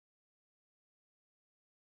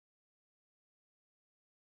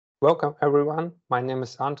Welcome everyone, my name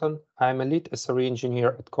is Anton. I am a lead SRE engineer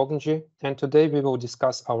at Cognigy, and today we will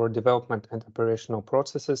discuss our development and operational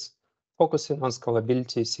processes, focusing on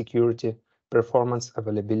scalability, security, performance,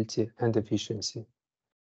 availability, and efficiency.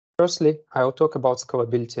 Firstly, I will talk about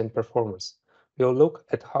scalability and performance. We will look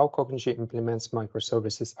at how Cognigy implements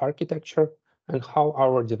microservices architecture and how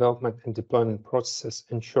our development and deployment processes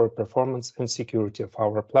ensure performance and security of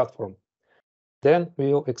our platform. Then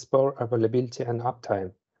we will explore availability and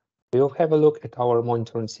uptime. We will have a look at our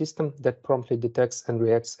monitoring system that promptly detects and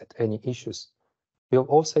reacts at any issues. We will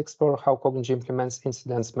also explore how Cognigy implements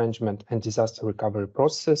incident management and disaster recovery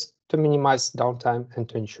processes to minimize downtime and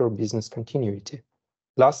to ensure business continuity.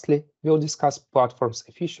 Lastly, we will discuss platform's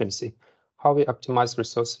efficiency, how we optimize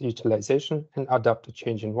resource utilization and adapt to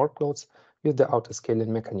changing workloads with the autoscaling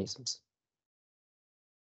mechanisms.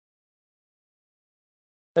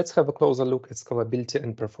 Let's have a closer look at scalability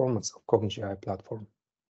and performance of Cognigy.AI platform.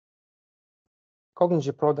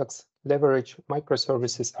 Cognigy products leverage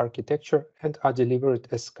microservices architecture and are delivered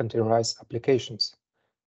as containerized applications.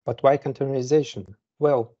 But why containerization?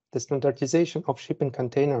 Well, the standardization of shipping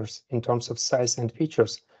containers in terms of size and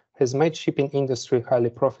features has made shipping industry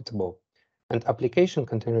highly profitable, and application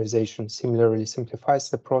containerization similarly simplifies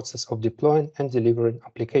the process of deploying and delivering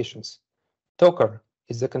applications. Docker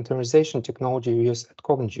is the containerization technology we use at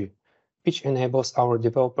Cognigy, which enables our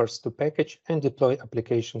developers to package and deploy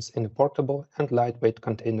applications in a portable and lightweight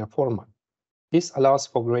container format. This allows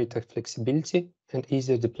for greater flexibility and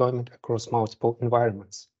easier deployment across multiple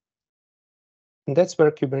environments. And that's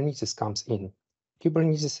where Kubernetes comes in.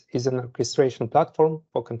 Kubernetes is an orchestration platform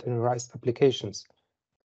for containerized applications.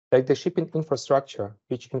 Like the shipping infrastructure,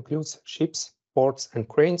 which includes ships, ports, and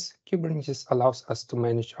cranes, Kubernetes allows us to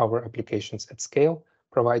manage our applications at scale,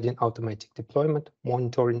 providing automatic deployment,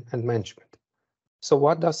 monitoring, and management. So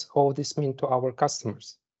what does all this mean to our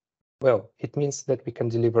customers? Well, it means that we can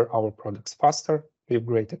deliver our products faster, with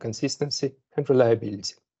greater consistency and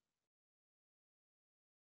reliability.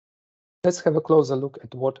 Let's have a closer look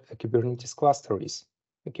at what a Kubernetes cluster is.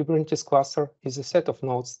 A Kubernetes cluster is a set of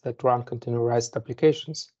nodes that run containerized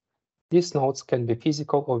applications. These nodes can be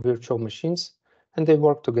physical or virtual machines, and they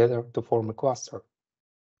work together to form a cluster.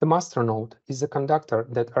 The master node is a conductor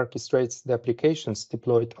that orchestrates the applications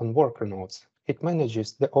deployed on worker nodes. It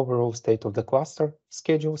manages the overall state of the cluster,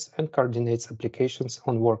 schedules and coordinates applications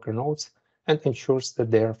on worker nodes, and ensures that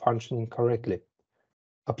they are functioning correctly.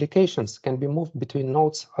 Applications can be moved between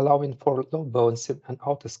nodes, allowing for load balancing and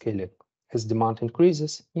autoscaling. As demand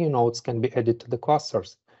increases, new nodes can be added to the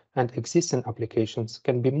clusters, and existing applications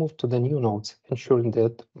can be moved to the new nodes, ensuring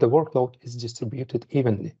that the workload is distributed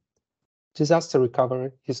evenly. Disaster recovery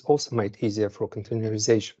is also made easier through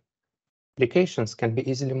containerization. Applications can be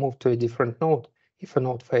easily moved to a different node if a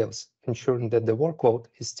node fails, ensuring that the workload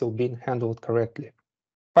is still being handled correctly.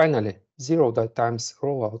 Finally, zero-times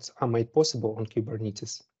rollouts are made possible on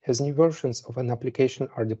Kubernetes. As new versions of an application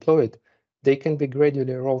are deployed, they can be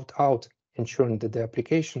gradually rolled out, ensuring that the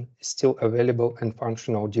application is still available and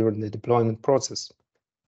functional during the deployment process.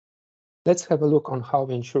 Let's have a look on how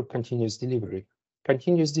we ensure continuous delivery.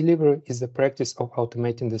 Continuous delivery is the practice of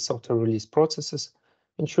automating the software release processes,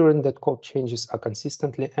 ensuring that code changes are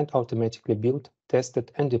consistently and automatically built,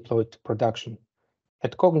 tested, and deployed to production.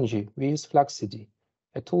 At Cognigy, we use FluxCD,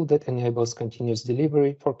 a tool that enables continuous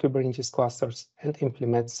delivery for Kubernetes clusters and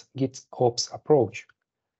implements GitOps approach.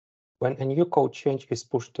 When a new code change is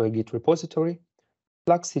pushed to a Git repository,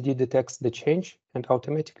 FluxCD detects the change and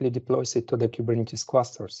automatically deploys it to the Kubernetes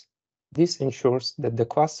clusters. This ensures that the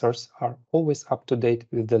clusters are always up to date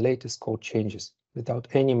with the latest code changes, without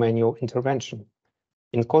any manual intervention.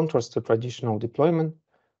 In contrast to traditional deployment,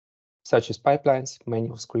 such as pipelines,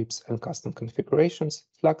 manual scripts, and custom configurations,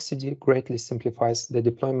 FluxCD greatly simplifies the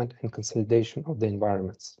deployment and consolidation of the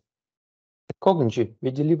environments. At Cognigy,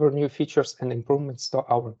 we deliver new features and improvements to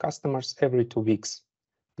our customers every 2 weeks.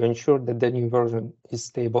 To ensure that the new version is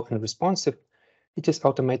stable and responsive, it is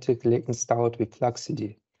automatically installed with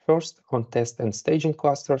FluxCD, first on test and staging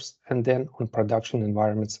clusters, and then on production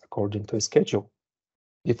environments according to a schedule.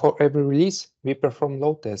 Before every release, we perform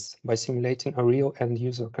load tests by simulating a real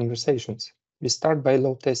end-user conversations. We start by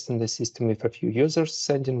load testing the system with a few users,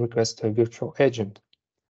 sending requests to a virtual agent.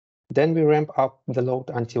 Then we ramp up the load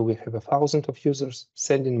until we have 1,000 of users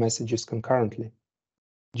sending messages concurrently.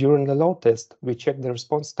 During the load test, we check the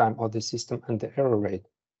response time of the system and the error rate.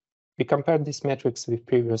 We compare these metrics with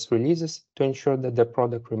previous releases to ensure that the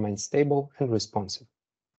product remains stable and responsive.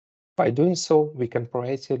 By doing so, we can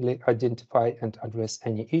proactively identify and address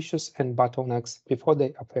any issues and bottlenecks before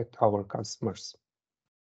they affect our customers.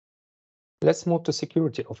 Let's move to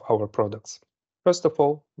security of our products. First of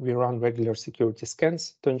all, we run regular security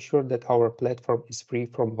scans to ensure that our platform is free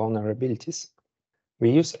from vulnerabilities. We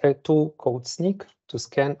use a tool called Sneak to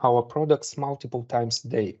scan our products multiple times a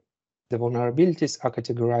day. The vulnerabilities are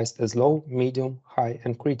categorized as low, medium, high,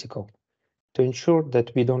 and critical. To ensure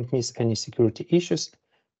that we don't miss any security issues,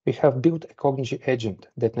 we have built a Cognigy agent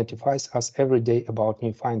that notifies us every day about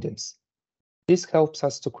new findings. This helps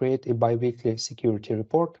us to create a bi-weekly security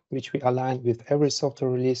report, which we align with every software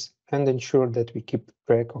release and ensure that we keep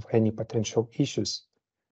track of any potential issues.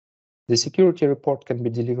 The security report can be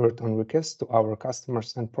delivered on request to our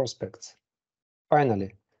customers and prospects.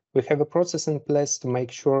 Finally, we have a process in place to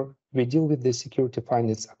make sure we deal with the security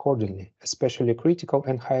findings accordingly, especially critical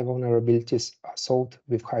and high vulnerabilities are solved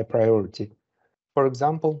with high priority. For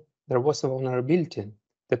example, there was a vulnerability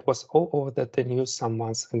that was all over the news some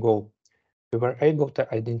months ago. We were able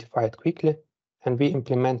to identify it quickly, and we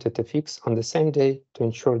implemented a fix on the same day to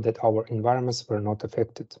ensure that our environments were not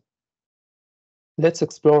affected. Let's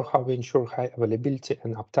explore how we ensure high availability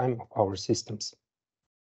and uptime of our systems.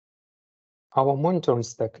 Our monitoring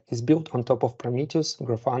stack is built on top of Prometheus,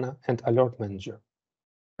 Grafana, and Alert Manager.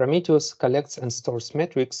 Prometheus collects and stores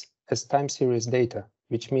metrics as time series data,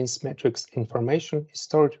 which means metrics information is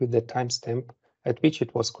stored with the timestamp at which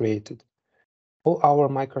it was created. All our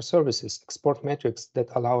microservices export metrics that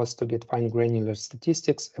allow us to get fine granular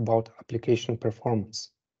statistics about application performance.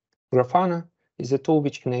 Grafana is a tool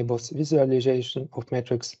which enables visualization of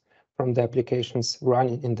metrics from the applications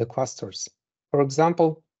running in the clusters. For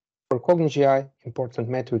example, for Cognigy.AI, important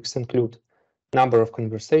metrics include number of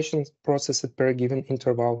conversations processed per given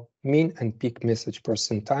interval, mean and peak message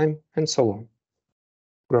processing time, and so on.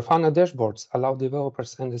 Grafana dashboards allow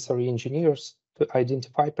developers and SRE engineers to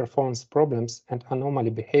identify performance problems and anomaly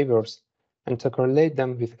behaviors and to correlate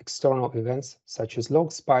them with external events such as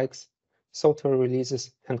log spikes, software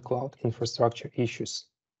releases, and cloud infrastructure issues.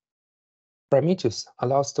 Prometheus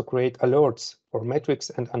allows to create alerts for metrics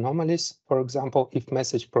and anomalies, for example, if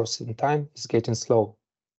message processing time is getting slow.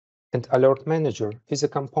 And Alert Manager is a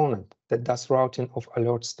component that does routing of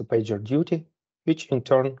alerts to PagerDuty, which in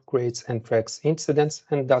turn creates and tracks incidents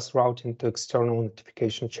and does routing to external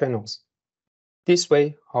notification channels. This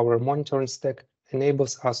way, our monitoring stack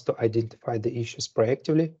enables us to identify the issues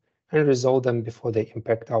proactively and resolve them before they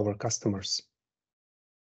impact our customers.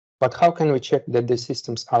 But how can we check that the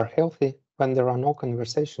systems are healthy when there are no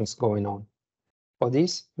conversations going on? For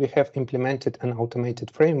this, we have implemented an automated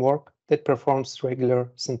framework that performs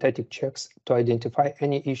regular synthetic checks to identify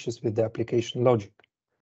any issues with the application logic.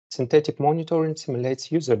 Synthetic monitoring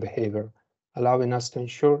simulates user behavior, allowing us to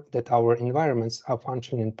ensure that our environments are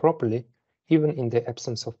functioning properly even in the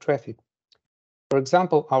absence of traffic. For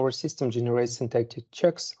example, our system generates syntactic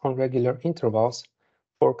checks on regular intervals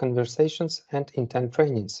for conversations and intent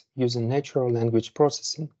trainings using natural language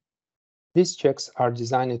processing. These checks are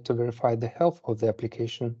designed to verify the health of the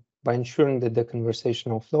application by ensuring that the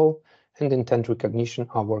conversational flow and intent recognition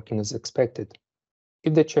are working as expected.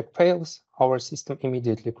 If the check fails, our system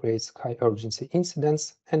immediately creates high-urgency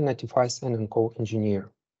incidents and notifies an on-call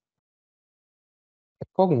engineer. At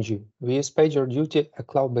Cognigy, we use PagerDuty, a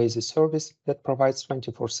cloud-based service that provides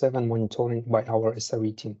 24/7 monitoring by our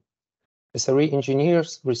SRE team. SRE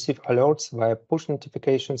engineers receive alerts via push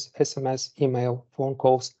notifications, SMS, email, phone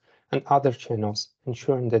calls, and other channels,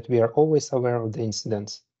 ensuring that we are always aware of the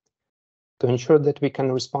incidents. To ensure that we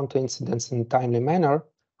can respond to incidents in a timely manner,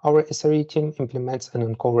 our SRE team implements an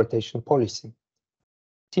on-call rotation policy.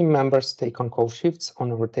 Team members take on-call shifts on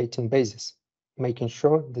a rotating basis, making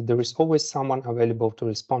sure that there is always someone available to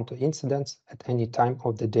respond to incidents at any time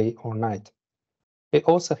of the day or night. We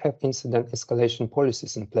also have incident escalation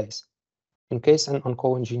policies in place. In case an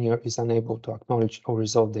on-call engineer is unable to acknowledge or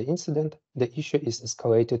resolve the incident, the issue is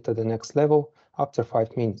escalated to the next level after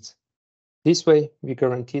 5 minutes. This way, we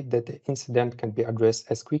guarantee that the incident can be addressed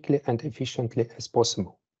as quickly and efficiently as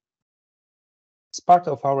possible. As part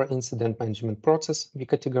of our incident management process, we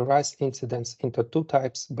categorize incidents into 2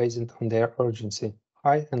 types based on their urgency,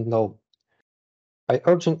 high and low.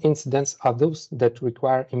 High-urgent incidents are those that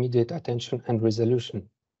require immediate attention and resolution.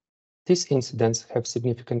 These incidents have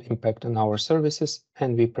significant impact on our services,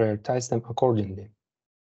 and we prioritize them accordingly.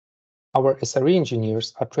 Our SRE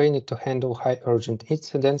engineers are trained to handle high-urgent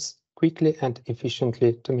incidents quickly and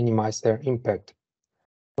efficiently to minimize their impact.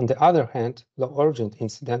 On the other hand, low-urgent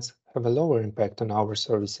incidents have a lower impact on our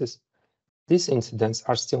services. These incidents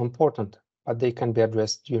are still important, but they can be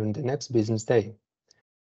addressed during the next business day.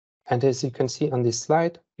 And as you can see on this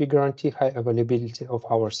slide, we guarantee high availability of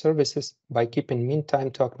our services by keeping mean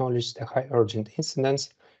time to acknowledge the high-urgent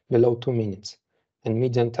incidents below 2 minutes and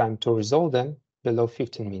median time to resolve them below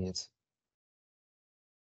 15 minutes.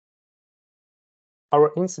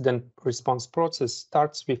 Our incident response process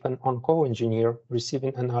starts with an on-call engineer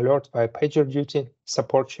receiving an alert via PagerDuty,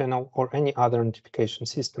 support channel, or any other notification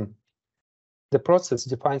system. The process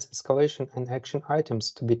defines escalation and action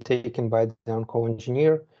items to be taken by the on-call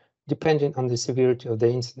engineer, depending on the severity of the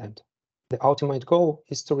incident. The ultimate goal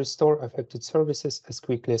is to restore affected services as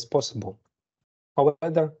quickly as possible.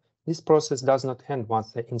 However, this process does not end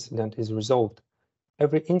once the incident is resolved.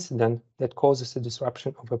 Every incident that causes a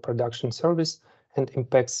disruption of a production service and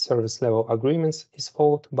impacts service level agreements is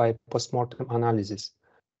followed by a postmortem analysis.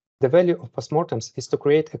 The value of postmortems is to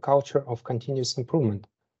create a culture of continuous improvement.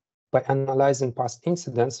 By analyzing past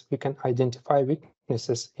incidents, we can identify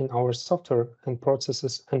weaknesses in our software and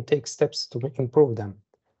processes and take steps to improve them.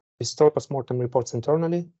 We store postmortem reports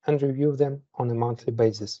internally and review them on a monthly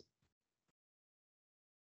basis.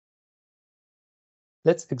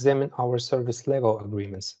 Let's examine our service level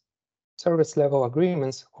agreements. Service level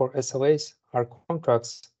agreements, or SLAs, are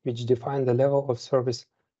contracts which define the level of service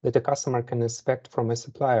that a customer can expect from a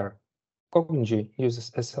supplier. Cognigy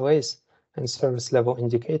uses SLAs and service level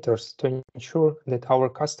indicators to ensure that our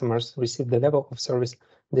customers receive the level of service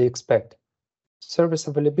they expect. Service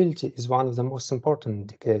availability is one of the most important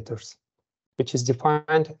indicators, which is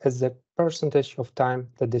defined as the percentage of time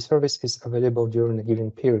that the service is available during a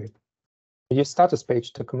given period. We use status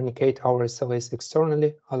page to communicate our SLAs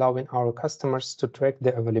externally, allowing our customers to track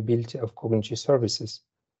the availability of Cognigy services.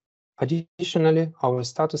 Additionally, our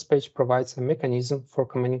status page provides a mechanism for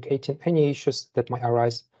communicating any issues that might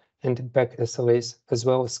arise and impact SLAs, as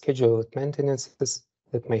well as scheduled maintenances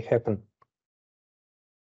that may happen.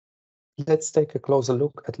 Let's take a closer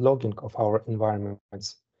look at logging of our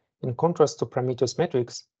environments. In contrast to Prometheus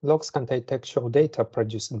metrics, logs contain textual data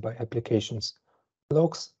produced by applications.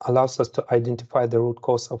 Logs allows us to identify the root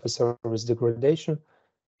cause of a service degradation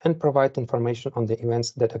and provide information on the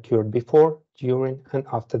events that occurred before, during, and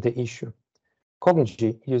after the issue.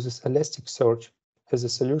 Cognigy uses Elasticsearch as a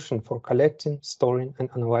solution for collecting, storing, and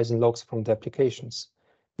analyzing logs from the applications.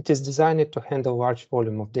 It is designed to handle large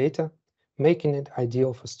volume of data, making it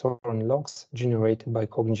ideal for storing logs generated by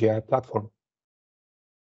Cognigy.AI platform.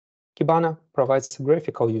 Kibana provides a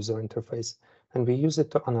graphical user interface, and we use it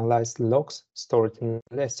to analyze the logs stored in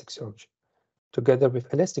Elasticsearch. Together with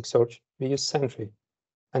Elasticsearch, we use Sentry,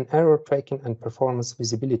 an error tracking and performance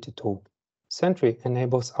visibility tool. Sentry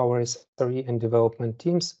enables our SRE and development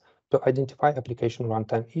teams to identify application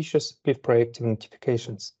runtime issues with proactive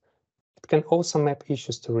notifications. It can also map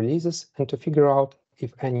issues to releases and to figure out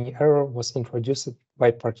if any error was introduced by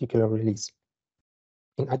a particular release.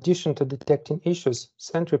 In addition to detecting issues,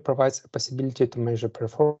 Sentry provides a possibility to measure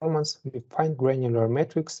performance with fine granular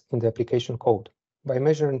metrics in the application code. By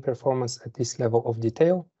measuring performance at this level of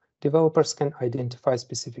detail, developers can identify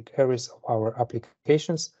specific areas of our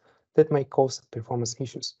applications that may cause performance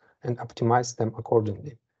issues and optimize them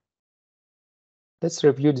accordingly. Let's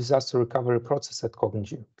review disaster recovery process at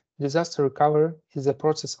Cognigy. Disaster recovery is a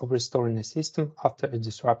process of restoring a system after a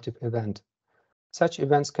disruptive event. Such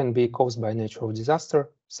events can be caused by natural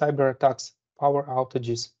disaster, cyber attacks, power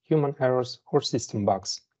outages, human errors, or system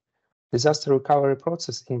bugs. Disaster recovery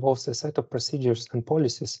process involves a set of procedures and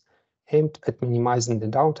policies aimed at minimizing the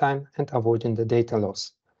downtime and avoiding the data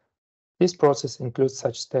loss. This process includes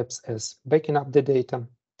such steps as backing up the data,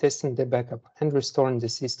 testing the backup, and restoring the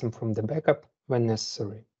system from the backup when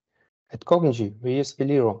necessary. At Cognigy, we use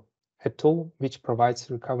Veliro, a tool which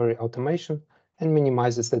provides recovery automation and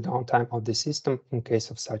minimizes the downtime of the system in case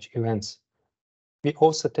of such events. We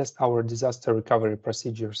also test our disaster recovery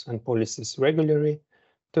procedures and policies regularly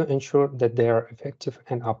to ensure that they are effective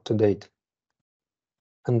and up to date.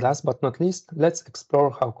 And last but not least, let's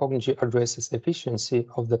explore how Cognigy addresses efficiency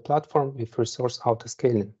of the platform with resource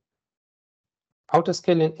autoscaling.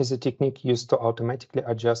 Autoscaling is a technique used to automatically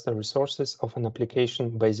adjust the resources of an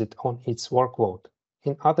application based on its workload.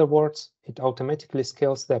 In other words, it automatically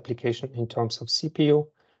scales the application in terms of CPU,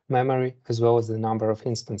 memory, as well as the number of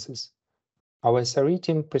instances. Our SRE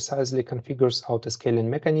team precisely configures autoscaling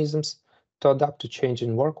mechanisms to adapt to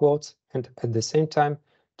changing workloads and at the same time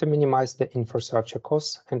to minimize the infrastructure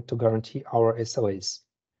costs and to guarantee our SLAs.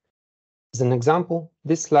 As an example,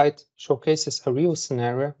 this slide showcases a real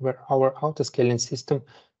scenario where our autoscaling system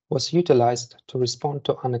was utilized to respond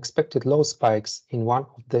to unexpected load spikes in one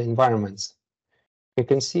of the environments. You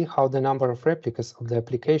can see how the number of replicas of the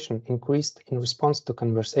application increased in response to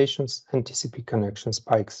conversations and TCP connection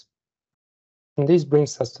spikes. And this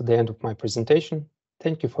brings us to the end of my presentation.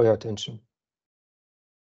 Thank you for your attention.